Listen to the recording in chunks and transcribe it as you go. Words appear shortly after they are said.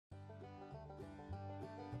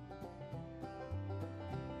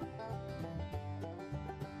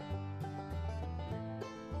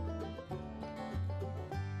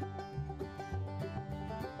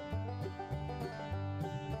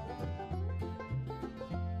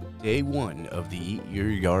Day 1 of the Eat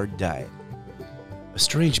Your Yard diet. A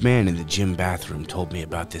strange man in the gym bathroom told me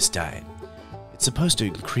about this diet. It's supposed to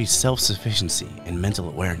increase self-sufficiency and mental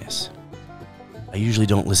awareness. I usually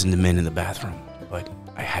don't listen to men in the bathroom, but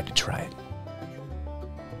I had to try it.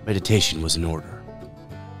 Meditation was in order.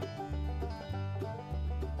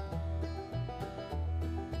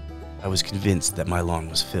 I was convinced that my lawn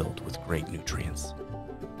was filled with great nutrients.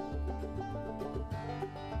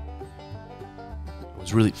 I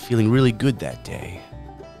was feeling really good that day,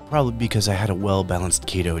 probably because I had a well-balanced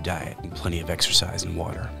keto diet and plenty of exercise and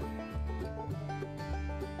water.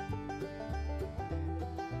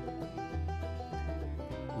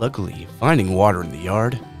 Luckily, finding water in the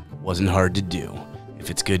yard wasn't hard to do. If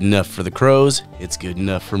it's good enough for the crows, it's good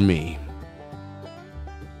enough for me.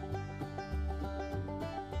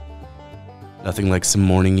 Nothing like some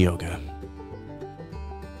morning yoga.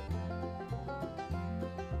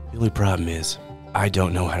 The only problem is, I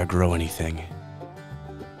don't know how to grow anything.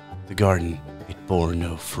 The garden, it bore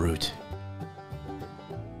no fruit.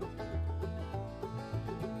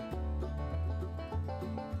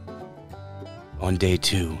 On day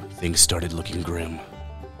 2, things started looking grim.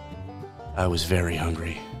 I was very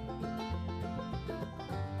hungry.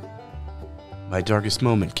 My darkest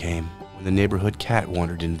moment came when the neighborhood cat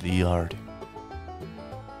wandered into the yard.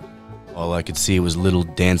 All I could see was little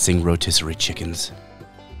dancing rotisserie chickens.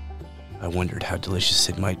 I wondered how delicious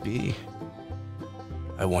it might be.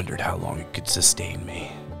 I wondered how long it could sustain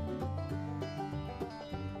me.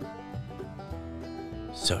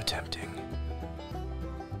 So tempting.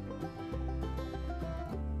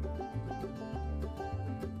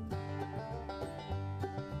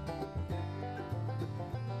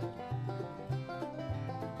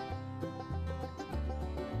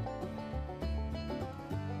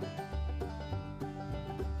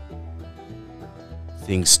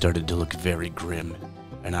 Things started to look very grim,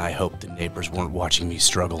 and I hoped the neighbors weren't watching me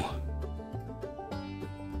struggle.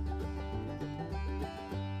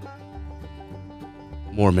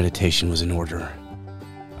 More meditation was in order.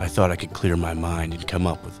 I thought I could clear my mind and come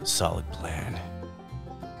up with a solid plan.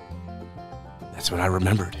 That's when I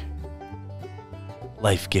remembered.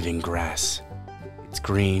 Life-giving grass. It's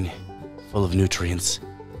green, full of nutrients.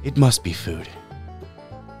 It must be food.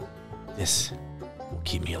 This will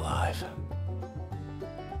keep me alive.